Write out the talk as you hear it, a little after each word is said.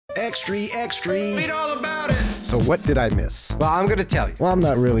Extra. Read all about it. So what did I miss? Well, I'm going to tell you. Well, I'm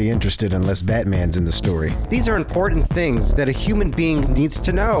not really interested unless Batman's in the story. These are important things that a human being needs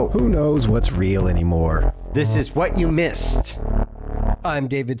to know. Who knows what's real anymore? This is what you missed. I'm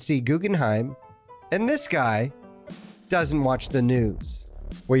David C. Guggenheim, and this guy doesn't watch the news.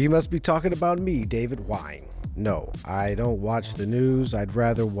 Well, you must be talking about me, David Wine. No, I don't watch the news. I'd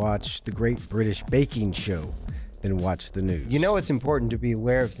rather watch the Great British Baking Show than watch the news. You know it's important to be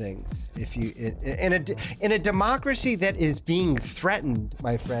aware of things. If you in a democracy that is being threatened,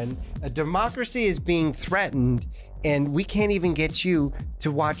 my friend, a democracy is being threatened, and we can't even get you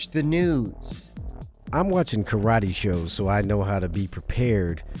to watch the news. I'm watching karate shows, so I know how to be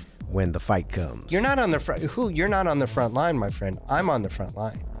prepared when the fight comes. You're not on the front. You're not on the front line, my friend. I'm on the front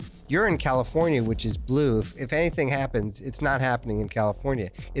line. You're in California, which is blue. If anything happens, it's not happening in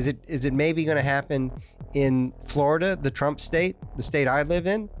California. Is it maybe going to happen in Florida, the Trump state, the state I live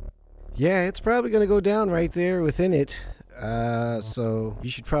in? Yeah, it's probably going to go down right there within it. So you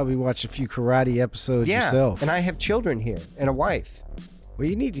should probably watch a few karate episodes yourself. And I have children here and a wife. Well,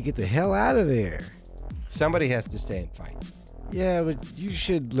 you need to get the hell out of there. Somebody has to stay and fight. Yeah, but you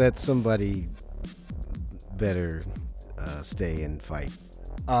should let somebody better stay and fight.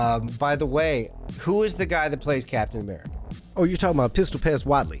 By the way, who is the guy that plays Captain America? Oh, you're talking about Pistol Pez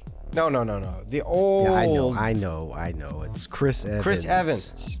Wadley. No. The old... Yeah, I know. It's Chris Evans. Chris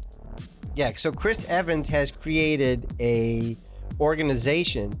Evans. Yeah, so Chris Evans has created a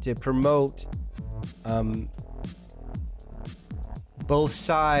organization to promote both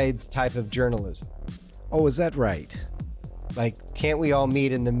sides type of journalism. Oh, is that right? Like, can't we all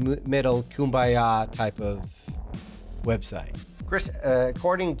meet in the middle, kumbaya type of website? Chris,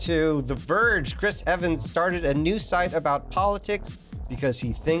 according to The Verge, Chris Evans started a new site about politics because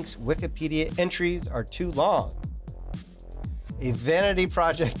he thinks Wikipedia entries are too long. A vanity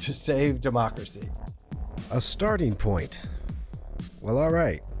project to save democracy. A starting point. Well, all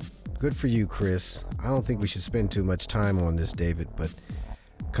right. Good for you, Chris. I don't think we should spend too much time on this, David, but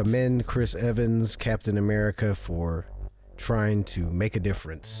commend Chris Evans, Captain America, for trying to make a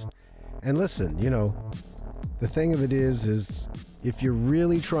difference. And listen, the thing of it is if you're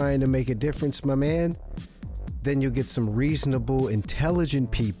really trying to make a difference, my man, then you'll get some reasonable, intelligent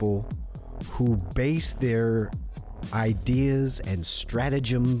people who base their ideas and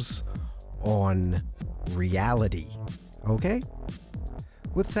stratagems on reality. Okay?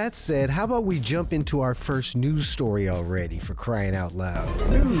 With that said, how about we jump into our first news story already, for crying out loud?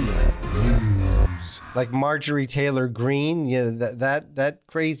 News. Like Marjorie Taylor Greene, that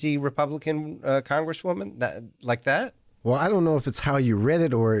crazy Republican congresswoman, like that? Well, I don't know if it's how you read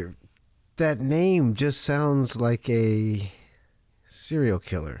it or that name just sounds like a serial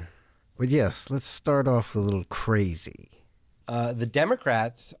killer. But yes, let's start off a little crazy. The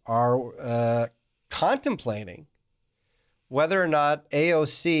Democrats are contemplating whether or not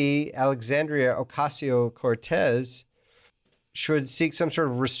AOC, Alexandria Ocasio-Cortez, should seek some sort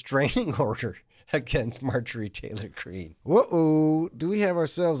of restraining order against Marjorie Taylor Greene. Whoa, do we have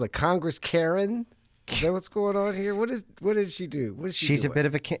ourselves a Congress Karen? Is that what's going on here? What did she do? What is she She's doing? a bit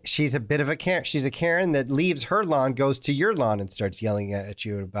of a Karen. She's a Karen that leaves her lawn, goes to your lawn, and starts yelling at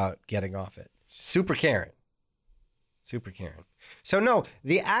you about getting off it. Super Karen. So no,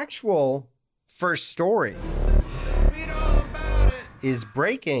 the actual first story is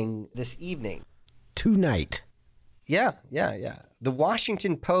breaking this evening. Tonight. Yeah. The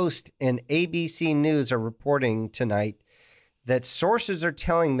Washington Post and ABC News are reporting tonight that sources are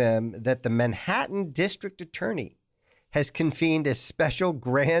telling them that the Manhattan District Attorney has convened a special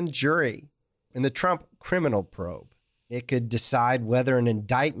grand jury in the Trump criminal probe. It could decide whether an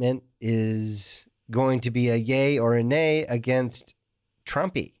indictment is going to be a yay or a nay against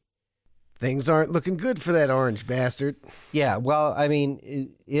Trumpy. Things aren't looking good for that orange bastard. Yeah, well, I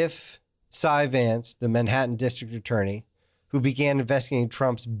mean, if Cy Vance, the Manhattan District Attorney, who began investigating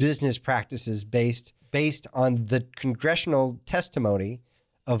Trump's business practices based on the congressional testimony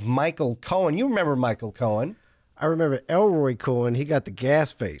of Michael Cohen. You remember Michael Cohen? I remember Elroy Cohen. He got the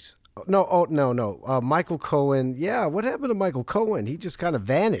gas face. No. Michael Cohen. Yeah, what happened to Michael Cohen? He just kind of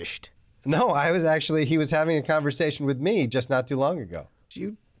vanished. No, he was having a conversation with me just not too long ago.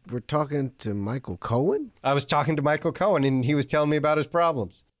 You were talking to Michael Cohen? I was talking to Michael Cohen, and he was telling me about his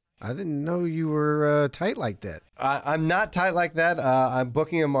problems. I didn't know you were tight like that. I'm not tight like that. I'm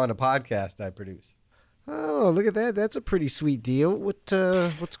booking him on a podcast I produce. Oh, look at that. That's a pretty sweet deal. What's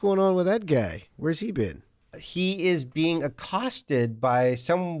going on with that guy? Where's he been? He is being accosted by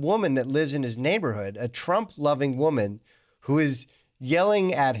some woman that lives in his neighborhood, a Trump-loving woman who is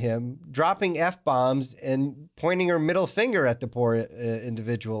yelling at him, dropping F-bombs, and pointing her middle finger at the poor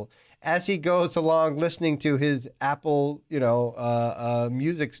individual as he goes along listening to his Apple,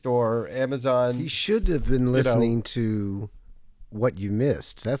 music store, Amazon. He should have been listening to What You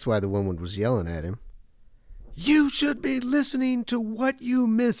Missed. That's why the woman was yelling at him. You should be listening to What You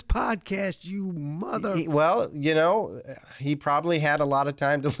Missed podcast, you mother. He probably had a lot of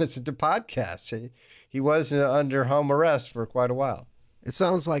time to listen to podcasts. He was under home arrest for quite a while. It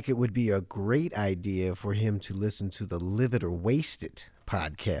sounds like it would be a great idea for him to listen to the Live It or Waste It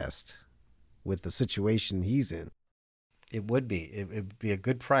podcast with the situation he's in. It would be. It would be a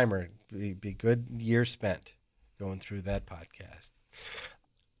good primer. It would be a good year spent going through that podcast.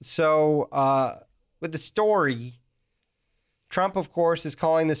 So, with the story, Trump, of course, is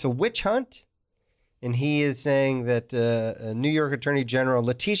calling this a witch hunt. And he is saying that New York Attorney General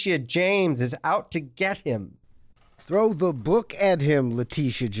Letitia James is out to get him. Throw the book at him,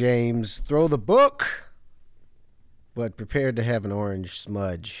 Letitia James. Throw the book. But prepare to have an orange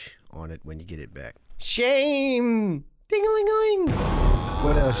smudge on it when you get it back. Shame. Ding-a-ling-a-ling.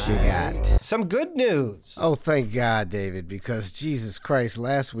 What else you got? Some good news. Oh, thank God, David, because Jesus Christ,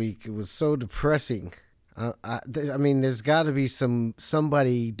 last week it was so depressing. There's got to be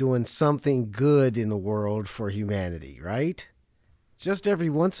somebody doing something good in the world for humanity, right? Just every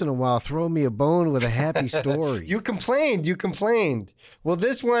once in a while, throw me a bone with a happy story. You complained. Well,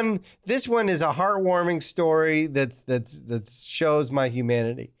 this one is a heartwarming story that shows my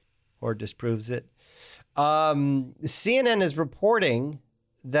humanity, or disproves it. CNN is reporting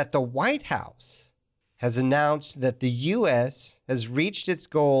that the White House has announced that the U.S. has reached its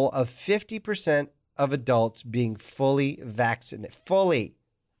goal of 50% of adults being fully vaccinated. Fully,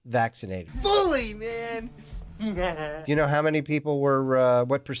 man. Do you know how many people were,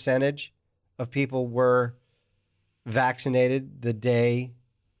 what percentage of people were vaccinated the day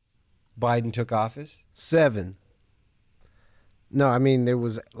Biden took office? 7. No, there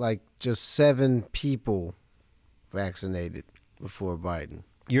was just 7 people vaccinated before Biden.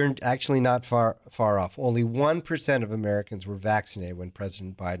 You're actually not far off. Only 1% of Americans were vaccinated when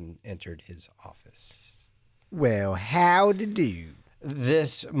President Biden entered his office. Well, how to do?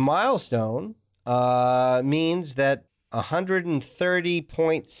 This milestone means that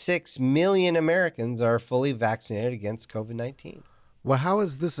 130.6 million Americans are fully vaccinated against COVID-19. Well, how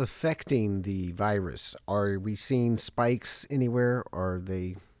is this affecting the virus? Are we seeing spikes anywhere? Are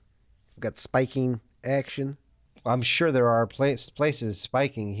they got spiking action? I'm sure there are places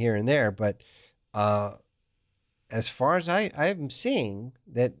spiking here and there, but as far as I'm seeing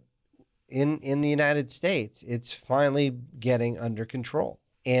that in the United States, it's finally getting under control.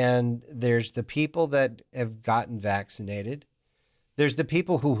 And there's the people that have gotten vaccinated. There's the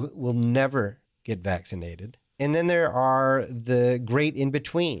people who will never get vaccinated. And then there are the great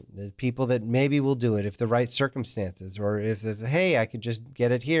in-between, the people that maybe will do it if the right circumstances, or if it's, hey, I could just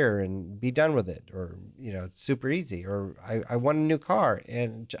get it here and be done with it, or, it's super easy, or I want a new car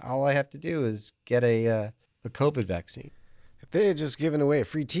and all I have to do is get a COVID vaccine. If they had just given away a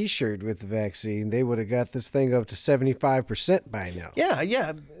free T-shirt with the vaccine, they would have got this thing up to 75% by now.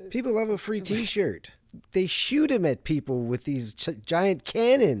 Yeah. People love a free T-shirt. They shoot them at people with these giant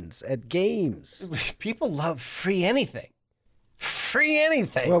cannons at games. People love free anything. Free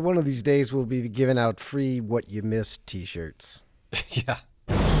anything. Well, one of these days we'll be giving out free What You Missed T-shirts. Yeah.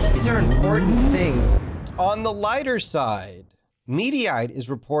 These are important things. On the lighter side, Mediaite is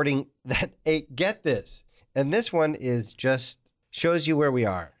reporting that, get this, and this one is just shows you where we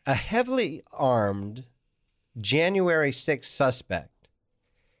are. A heavily armed January 6th suspect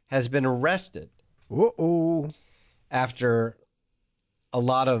has been arrested. Uh-oh. After a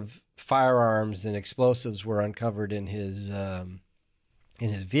lot of firearms and explosives were uncovered in his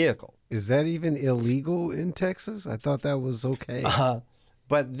vehicle. Is that even illegal in Texas? I thought that was okay.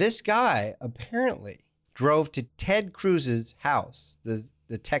 But this guy apparently drove to Ted Cruz's house,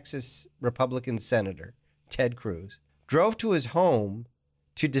 the Texas Republican senator, Ted Cruz, drove to his home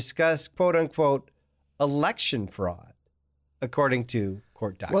to discuss, quote unquote, election fraud, according to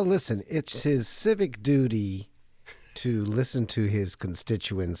court documents. Well, listen, it's his civic duty to listen to his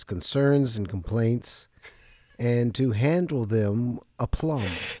constituents' concerns and complaints and to handle them aplomb.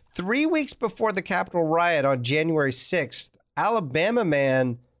 3 weeks before the Capitol riot on January 6th, Alabama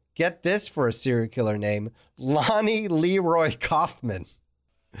man, get this for a serial killer name, Lonnie Leroy Kaufman.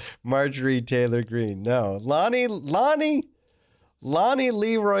 Marjorie Taylor Greene. No, Lonnie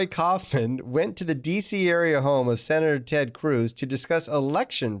Leroy Kaufman went to the D.C. area home of Senator Ted Cruz to discuss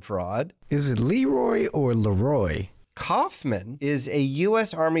election fraud. Is it Leroy or Leroy? Kaufman is a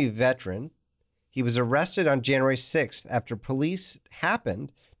U.S. Army veteran. He was arrested on January 6th after police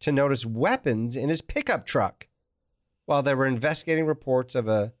happened to notice weapons in his pickup truck while they were investigating reports of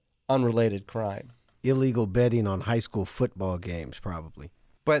a unrelated crime. Illegal betting on high school football games, probably.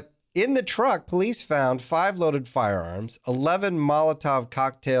 But in the truck, police found 5 loaded firearms, 11 Molotov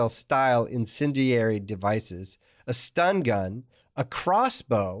cocktail-style incendiary devices, a stun gun, a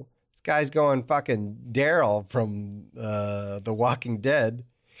crossbow. This guy's going fucking Daryl from The Walking Dead.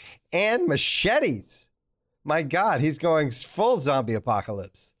 And machetes. My God, he's going full zombie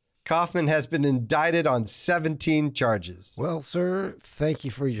apocalypse. Kaufman has been indicted on 17 charges. Well, sir, thank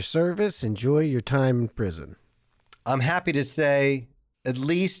you for your service. Enjoy your time in prison. I'm happy to say at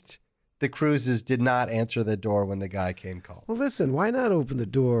least the Cruzes did not answer the door when the guy came calling. Well, listen, why not open the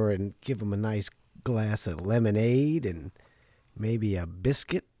door and give him a nice glass of lemonade and maybe a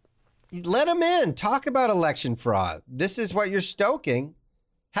biscuit? Let him in. Talk about election fraud. This is what you're stoking.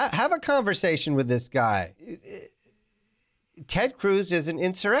 Have a conversation with this guy. Ted Cruz is an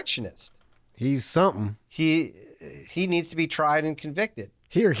insurrectionist. He's something. He needs to be tried and convicted.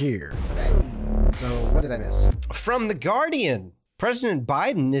 Hear, hear. So what did I miss? From The Guardian, President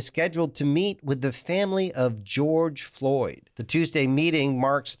Biden is scheduled to meet with the family of George Floyd. The Tuesday meeting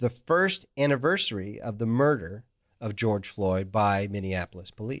marks the first anniversary of the murder of George Floyd by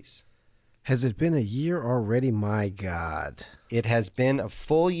Minneapolis police. Has it been a year already? My God. It has been a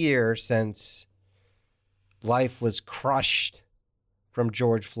full year since life was crushed from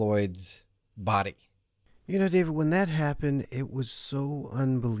George Floyd's body. You know, David, when that happened, it was so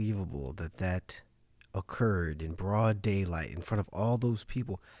unbelievable that occurred in broad daylight in front of all those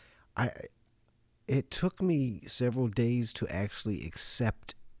people. It took me several days to actually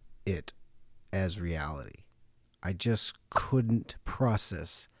accept it as reality. I just couldn't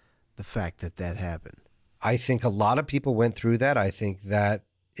process the fact that happened. I think a lot of people went through that. I think that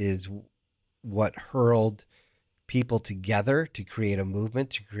is what hurled people together to create a movement,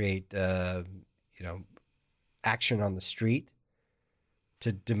 to create, action on the street,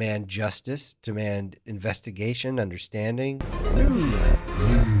 to demand justice, demand investigation, understanding.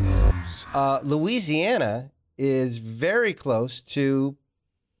 News. Louisiana is very close to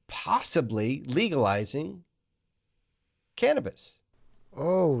possibly legalizing cannabis.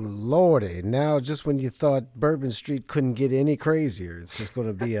 Oh, Lordy. Now, just when you thought Bourbon Street couldn't get any crazier, it's just going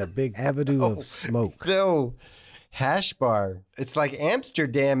to be a big avenue of smoke. No, hash bar. It's like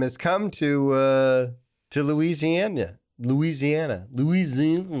Amsterdam has come to Louisiana. Louisiana.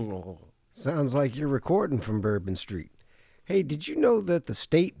 Sounds like you're recording from Bourbon Street. Hey, did you know that the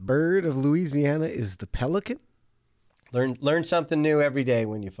state bird of Louisiana is the pelican? Learn something new every day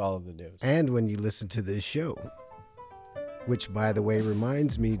when you follow the news. And when you listen to this show. Which, by the way,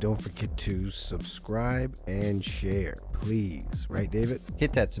 reminds me, don't forget to subscribe and share, please. Right, David?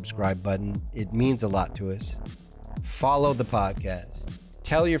 Hit that subscribe button. It means a lot to us. Follow the podcast.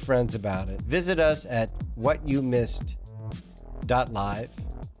 Tell your friends about it. Visit us at whatyouMissed.live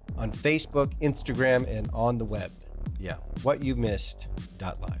on Facebook, Instagram, and on the web. Yeah,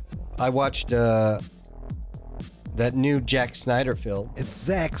 whatyouMissed.live. I watched that new Jack Snyder film. It's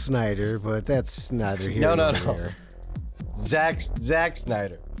Zack Snyder, but that's neither here No. nor there. Zack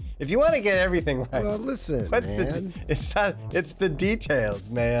Snyder. If you want to get everything right. Well, listen, man. It's the details,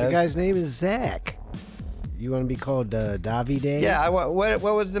 man. The guy's name is Zach. You want to be called Davide? Yeah, what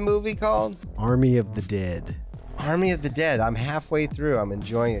was the movie called? Army of the Dead. Army of the Dead. I'm halfway through. I'm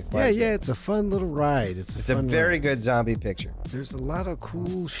enjoying it quite a bit. Yeah, it's a fun little ride. It's a very good zombie picture. There's a lot of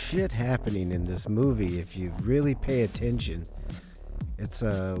cool shit happening in this movie if you really pay attention. It's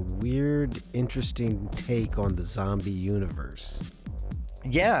a weird, interesting take on the zombie universe.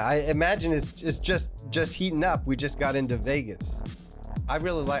 Yeah, I imagine it's just heating up. We just got into Vegas. I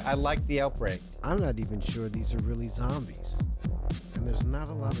like the outbreak. I'm not even sure these are really zombies. And there's not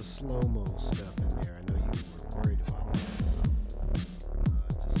a lot of slow-mo stuff in there.